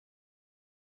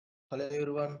Hello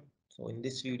everyone. So in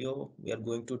this video, we are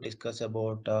going to discuss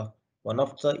about one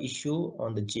of the issue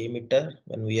on the Jmeter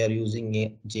when we are using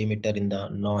a Jmeter in the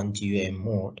non-GUI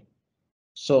mode.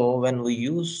 So when we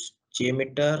use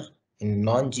Jmeter in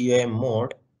non-GUI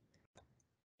mode,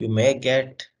 you may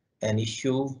get an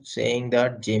issue saying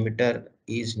that Jmeter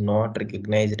is not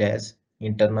recognized as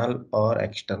internal or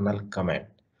external command.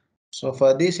 So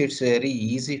for this, it's a very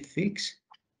easy fix.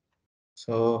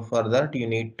 So for that, you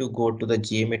need to go to the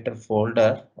Jmeter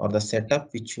folder or the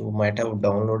setup which you might have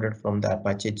downloaded from the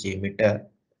Apache Jmeter.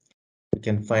 You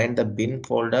can find the bin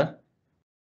folder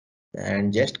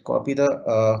and just copy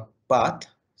the path.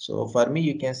 So for me,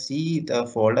 you can see the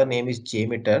folder name is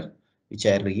Jmeter, which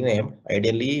I renamed.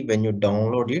 Ideally, when you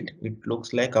download it, it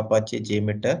looks like Apache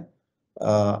Jmeter.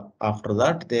 After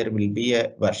that, there will be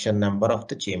a version number of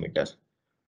the Jmeter.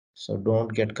 So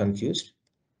don't get confused.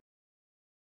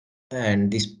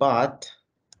 And this path,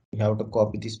 you have to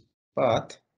copy this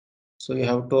path. So you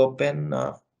have to open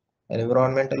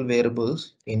environmental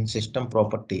variables in system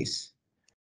properties.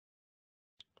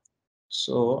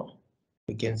 So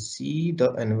you can see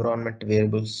the environment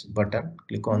variables button.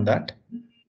 Click on that.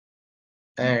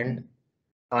 And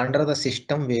under the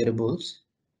system variables,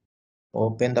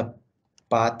 open the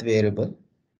path variable.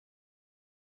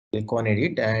 Click on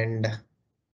edit and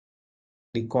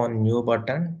click on new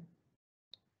button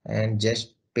and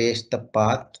just paste the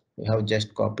path we have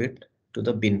just copied to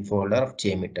the bin folder of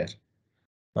Jmeter.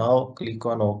 Now click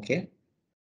on OK.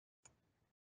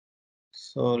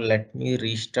 So let me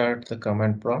restart the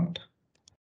command prompt.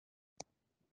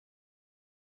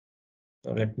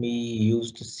 So let me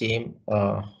use the same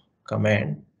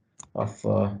command of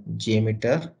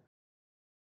Jmeter.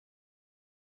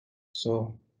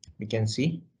 So we can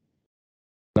see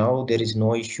now there is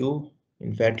no issue.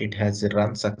 In fact, it has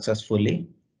run successfully,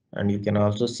 and you can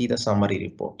also see the summary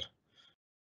report.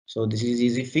 So this is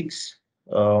easy fix.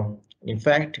 In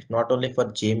fact, not only for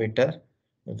Jmeter,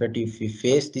 in fact, if you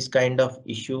face this kind of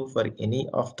issue for any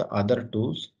of the other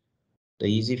tools, the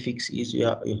easy fix is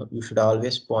you should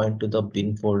always point to the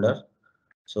bin folder.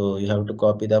 So you have to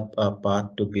copy the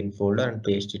path to bin folder and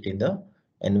paste it in the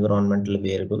environmental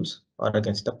variables or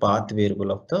against the path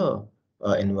variable of the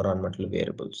environmental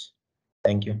variables.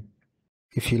 Thank you.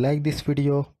 If you like this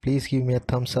video, please give me a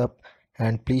thumbs up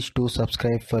and please do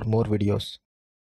subscribe for more videos.